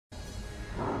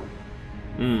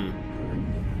You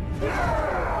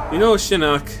know,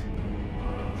 Shinnok,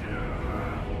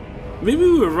 maybe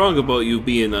we were wrong about you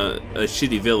being a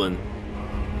shitty villain.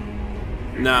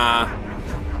 Nah.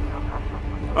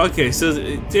 Okay, so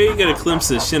there you get a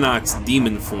glimpse of Shinnok's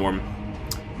demon form.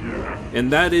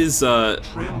 And that is, that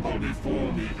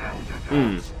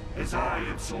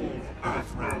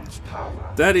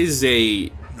is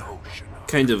a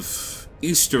kind of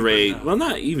Easter egg. Well,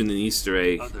 not even an Easter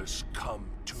egg.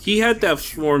 He had that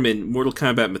form in Mortal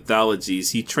Kombat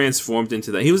mythologies. He transformed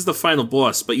into that. He was the final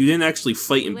boss, but you didn't actually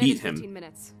fight and beat him. 15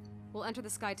 minutes. We'll enter the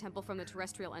Sky Temple from the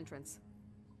terrestrial entrance.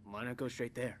 Why not go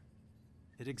straight there?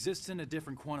 It exists in a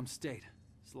different quantum state,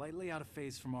 slightly out of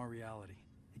phase from our reality.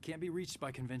 It can't be reached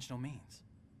by conventional means.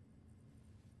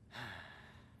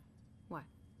 What?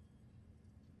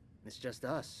 It's just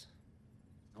us.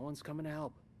 No one's coming to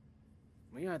help.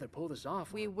 We either pull this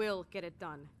off. We will get it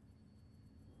done.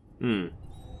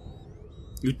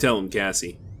 You tell him,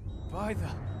 Cassie. By the...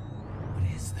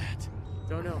 What is that?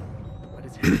 Don't know, but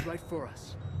it's headed right for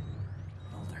us.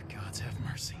 Elder gods have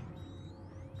mercy.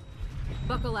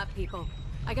 Buckle up, people.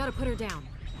 I gotta put her down.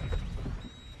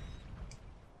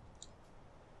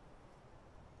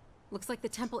 Looks like the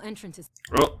temple entrance is...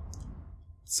 Oh.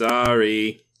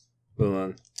 Sorry. Hold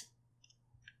on.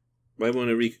 Might want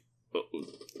to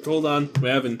hold on.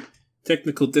 We're having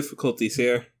technical difficulties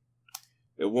here.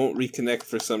 It won't reconnect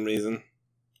for some reason.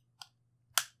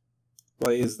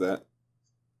 Why is that?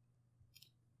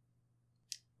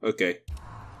 Okay.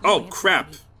 Oh,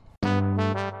 crap!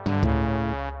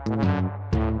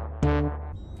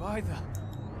 By the...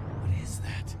 What is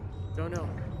that? Don't know,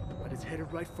 but it's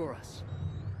headed right for us.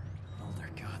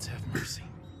 Elder gods have mercy.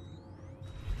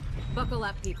 Buckle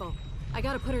up, people. I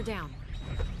gotta put her down.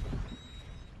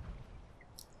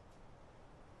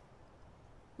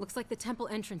 Looks like the temple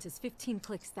entrance is 15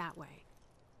 clicks that way.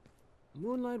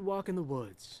 Moonlight walk in the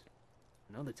woods.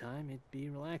 Another time, it'd be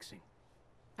relaxing.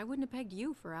 I wouldn't have pegged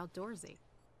you for outdoorsy.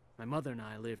 My mother and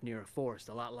I live near a forest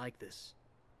a lot like this.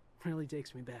 Really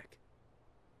takes me back.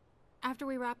 After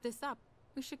we wrap this up,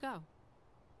 we should go.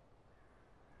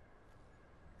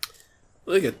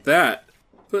 Look at that.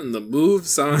 Putting the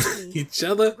moves on each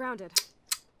other. Grounded.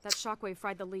 That shockwave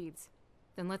fried the leads.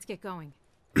 Then let's get going.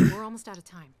 We're almost out of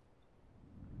time.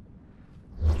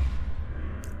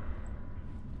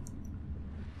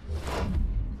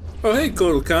 Oh, hey,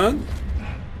 Kotal Khan.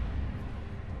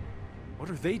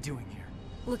 What are they doing here?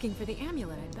 Looking for the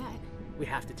amulet, I bet. We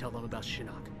have to tell them about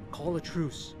Shinnok. Call a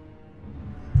truce.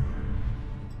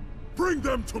 Bring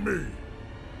them to me!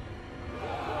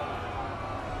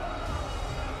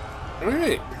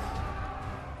 Alright.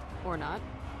 Or not.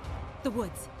 The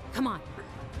woods. Come on.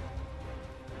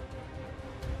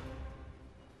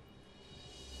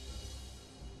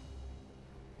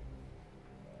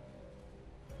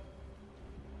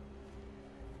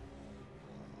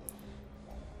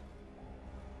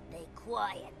 Be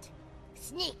quiet.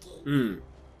 Sneaky.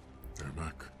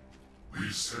 Ermac, we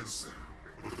sense them,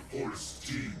 but the forest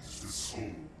teems with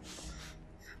souls.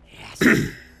 Yes.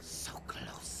 So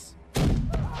close.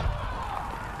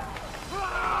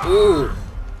 Ooh.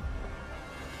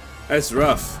 That's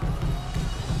rough.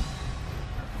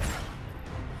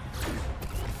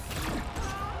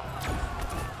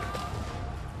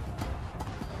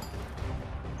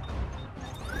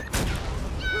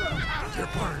 They're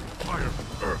burning fire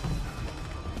from earth.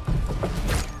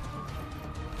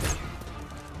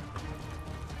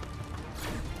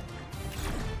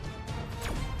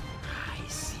 I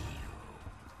see you.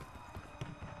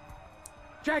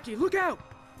 Jacqui, look out!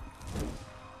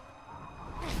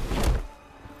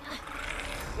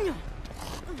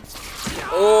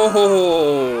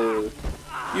 Oh,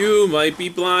 you might be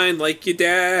blind like your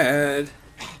dad.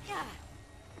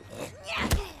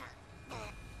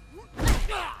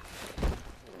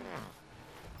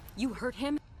 You hurt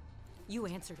him? You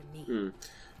answer to me.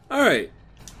 Alright.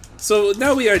 So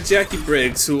now we are Jacqui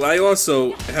Briggs, who I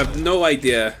also have no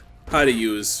idea how to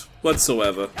use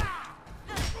whatsoever.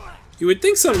 You would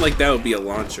think something like that would be a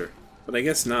launcher, but I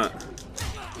guess not.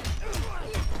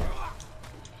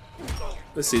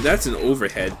 Let's see, that's an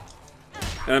overhead.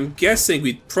 And I'm guessing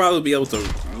we'd probably be able to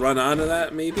run out of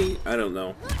that, maybe? I don't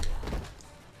know.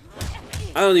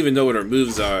 I don't even know what our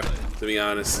moves are, to be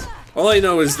honest. All I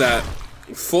know is that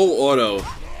full auto,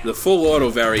 the full auto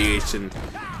variation,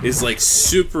 is like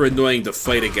super annoying to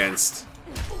fight against.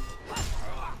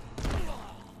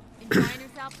 Enjoying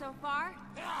yourself so far?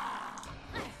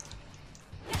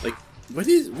 Like, what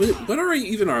are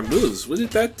even our moves? What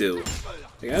did that do?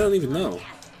 Like, I don't even know.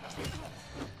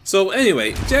 So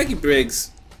anyway, Jacqui Briggs,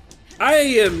 I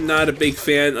am not a big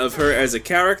fan of her as a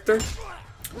character.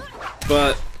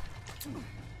 But,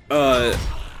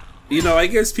 you know, I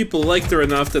guess people liked her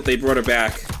enough that they brought her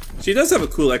back. She does have a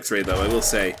cool X-ray, though, I will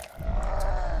say.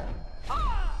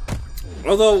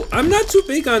 Although, I'm not too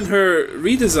big on her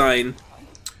redesign,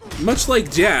 much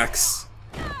like Jack's.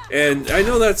 And I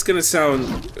know that's gonna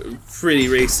sound pretty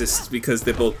racist because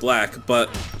they're both black, but,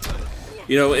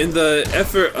 you know, in the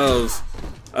effort of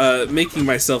making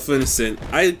myself innocent,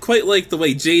 I quite like the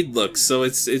way Jade looks, so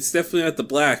it's definitely not the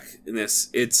blackness.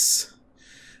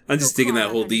 I'm just digging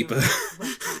that hole deeper.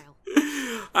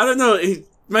 I don't know.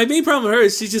 My main problem with her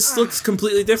is she just looks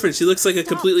completely different. She looks like a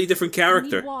completely different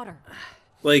character.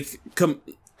 Like,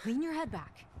 Lean your head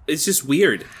back. It's just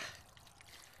weird.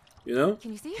 You know?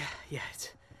 Can you see? Yeah,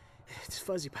 it's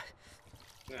fuzzy, but...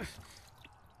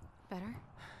 Better?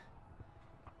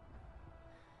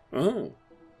 Oh.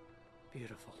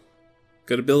 Beautiful.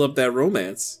 Gotta build up that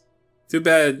romance. Too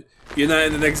bad you're not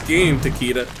in the next game,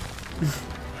 Takeda.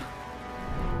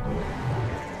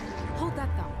 Hold that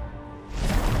thumb.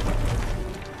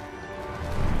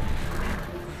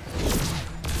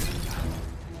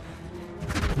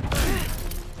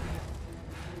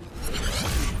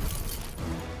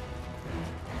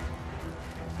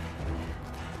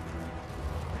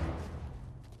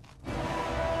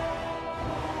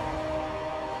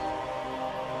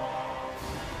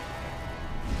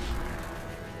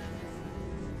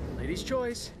 Lady's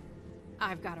choice.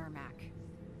 I've got our Mac.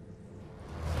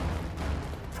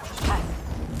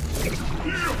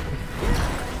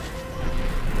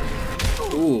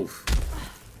 Oof.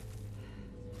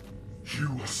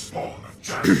 You are spawn of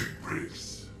Jacqui,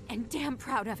 Briggs. And damn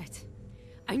proud of it.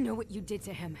 I know what you did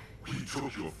to him. We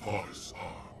took your father's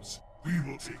arms. We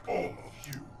will take all of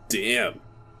you. Damn.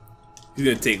 He's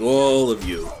gonna take all of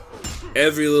you.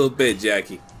 Every little bit,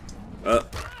 Jacqui.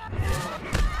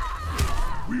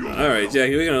 Alright,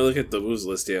 Jacqui, we're gonna look at the moves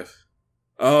list here.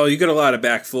 Oh, you got a lot of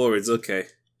back forwards, okay.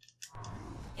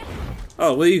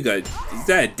 Oh, what do you got? Is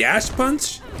that a dash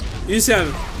punch? You just have...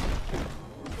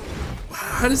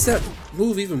 How does that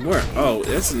move even work? Oh,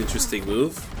 that's an interesting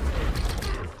move.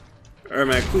 Alright,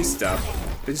 man, please stop.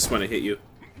 I just want to hit you.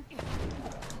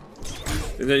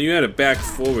 And then you had a back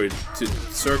forward to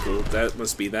circle. That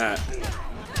must be that.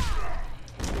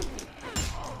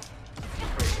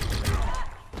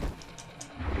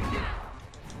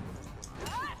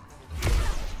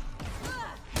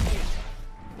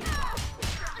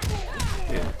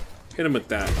 Yeah, hit him with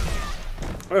that.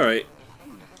 Alright.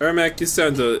 Ermac, it's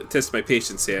time to test my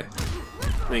patience here.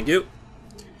 Thank you.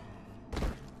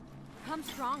 Come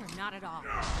strong or not at all.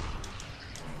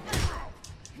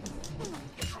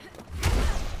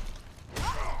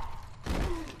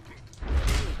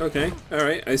 Okay,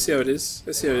 alright, I see how it is.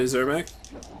 I see how it is, Ermac.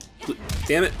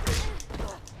 Damn it.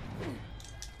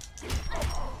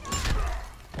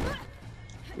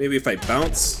 Maybe if I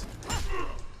bounce?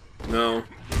 No.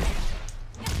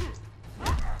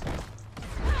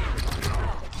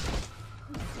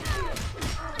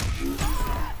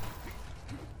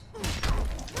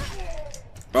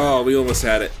 Oh, we almost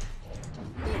had it.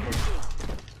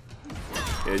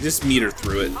 Yeah, just meter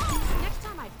through it. Next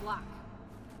time I block.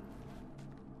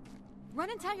 Run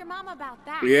and tell your mama about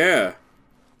that. Yeah.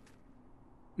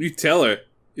 You tell her.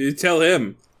 You tell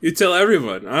him. You tell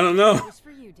everyone. I don't know. It was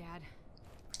for you, Dad.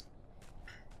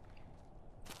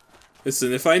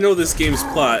 Listen, if I know this game's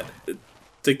plot,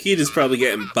 Takeda's probably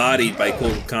getting bodied by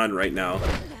Cold Khan right now.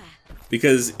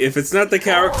 Because if it's not the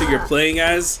character you're playing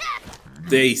as,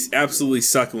 they absolutely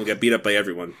suck and will get beat up by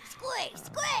everyone. Squeeze,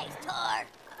 squeeze, Tor.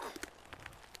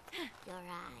 Your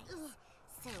eyes,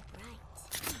 so bright.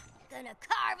 Gonna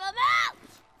carve them out.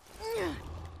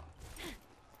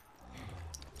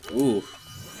 Ooh.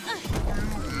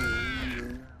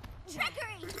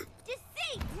 Trickery,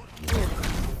 deceit.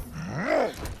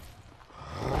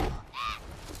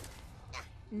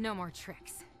 No more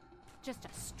tricks. Just a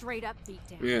straight up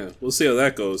beatdown. Yeah, we'll see how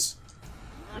that goes.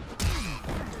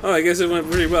 Oh, I guess it went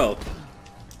pretty well.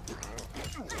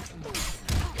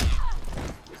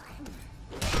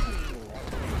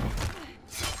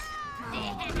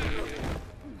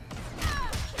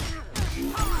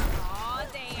 Aw,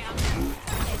 damn.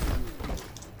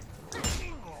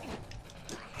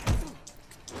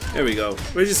 There we go.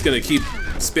 We're just gonna keep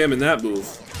spamming that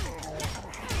move.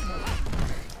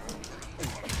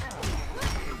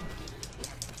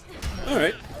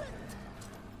 Alright.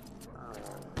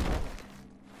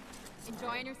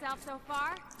 Enjoying yourself so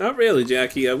far? Not really,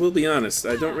 Jacqui. I will be honest.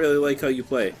 I don't really like how you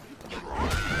play.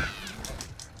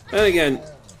 And again,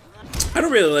 I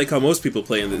don't really like how most people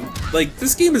play in it. Like,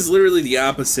 this game is literally the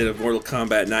opposite of Mortal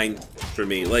Kombat 9 for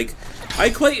me. Like,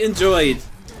 I quite enjoyed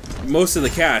most of the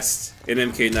cast in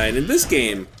MK9. In this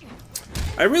game,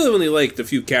 I really only liked a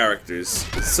few characters.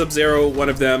 Sub Zero, one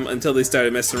of them, until they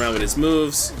started messing around with his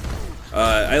moves.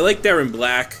 I liked Aaron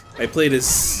Black. I played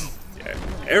as...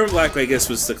 Aaron Black, I guess,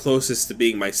 was the closest to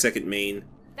being my second main.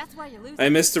 That's why you're losing. I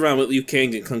messed around with Liu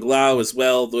Kang and Kung Lao as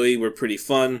well, though they were pretty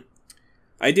fun.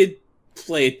 I did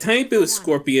play a tiny bit with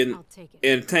Scorpion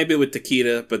and a tiny bit with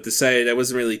Takeda, but decided I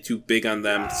wasn't really too big on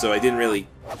them, so I didn't really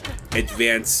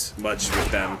advance much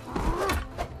with them.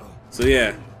 So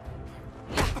yeah.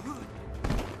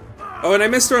 Oh, and I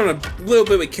messed around a little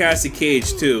bit with Cassie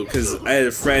Cage too, because I had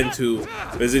a friend who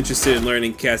was interested in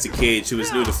learning Cassie Cage, who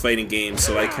was new to fighting games,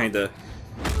 so I kinda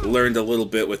learned a little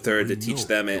bit with her to teach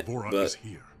them it, but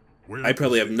I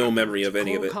probably have no memory of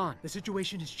any of it. Khan, the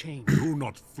situation has changed. Do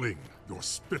not fling your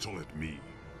spittle at me.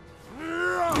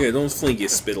 Yeah, don't fling your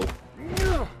spittle.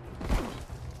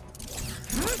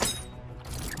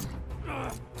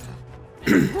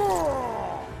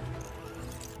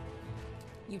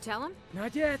 You tell him?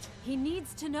 Not yet. He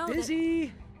needs to know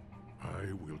Busy.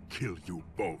 I will kill you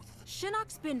both. that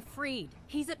Shinnok's been freed.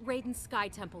 He's at Raiden's Sky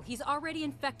Temple. He's already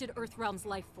infected Earthrealm's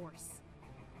life force.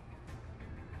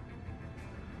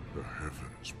 The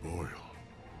heavens boil.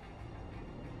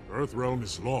 Earthrealm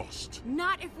is lost.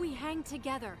 Not if we hang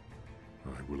together.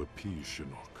 I will appease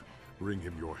Shinnok. Bring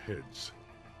him your heads.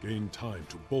 Gain time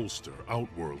to bolster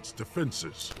Outworld's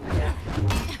defenses.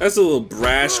 That's a little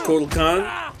brash, Kotal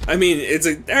Khan. I mean, it's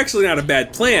actually not a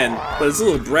bad plan, but it's a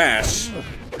little brash.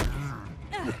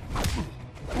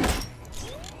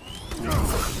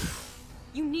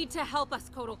 You need to help us,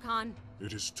 Kotal Khan.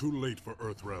 It is too late for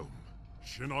Earthrealm.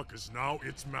 Shinnok is now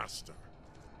its master.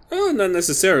 Oh, not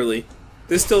necessarily.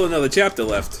 There's still another chapter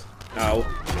left. Ow.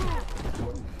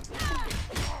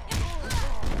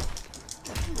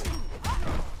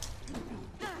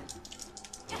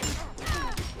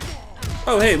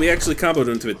 Oh hey, we actually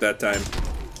comboed into it that time.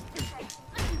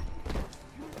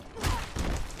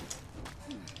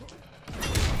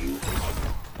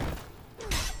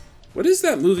 What does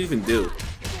that move even do?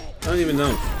 I don't even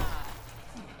know.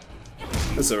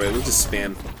 That's alright, we'll just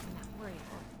spam. Great.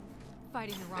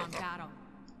 Fighting the wrong battle.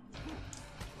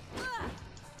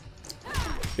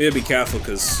 We gotta be careful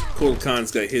because Kotal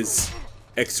Khan's got his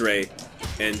X-ray,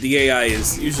 and the AI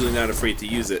is usually not afraid to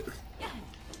use it.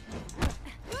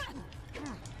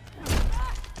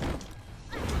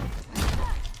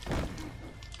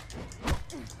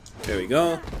 There we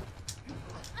go.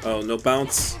 Oh, no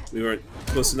bounce. We weren't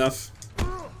close enough.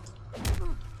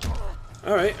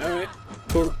 Alright, alright.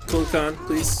 Kotal Khan,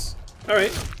 please.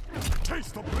 Alright.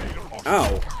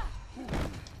 Ow.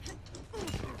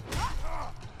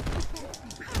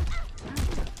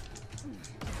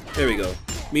 There we go.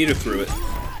 Meter through it.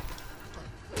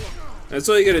 That's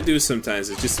all you gotta do sometimes,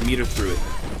 is just meter through it.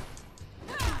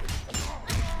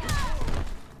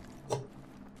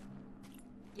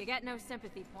 You get no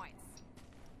sympathy points.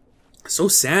 So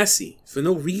sassy, for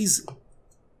no reason.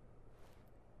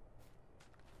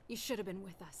 You should have been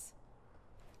with us.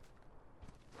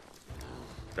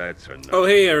 That's enough. Oh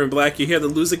hey Aaron Black, you here to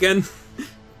lose again?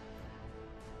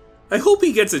 I hope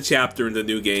he gets a chapter in the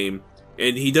new game,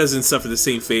 and he doesn't suffer the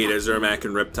same fate as Ermac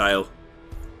and Reptile.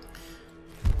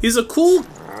 He's a cool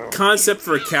concept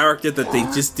for a character that they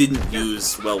just didn't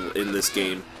use well in this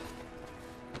game.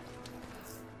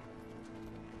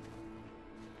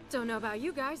 Don't know about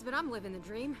you guys, but I'm living the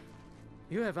dream.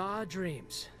 You have odd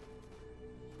dreams.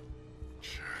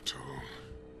 Chattel,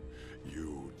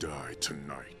 you die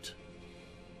tonight.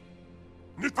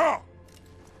 Nita!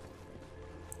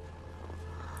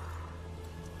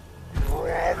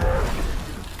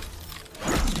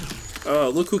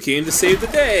 Oh, look who came to save the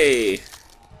day!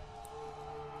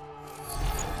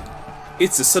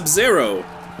 It's a Sub Zero!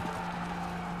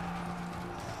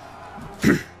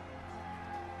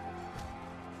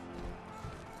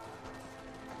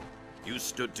 You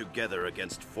stood together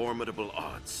against formidable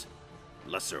odds.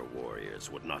 Lesser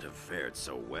warriors would not have fared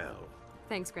so well.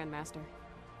 Thanks, Grandmaster.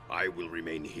 I will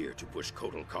remain here to push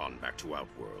Kotal Khan back to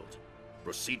Outworld.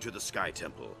 Proceed to the Sky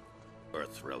Temple.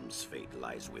 Earthrealm's fate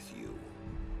lies with you.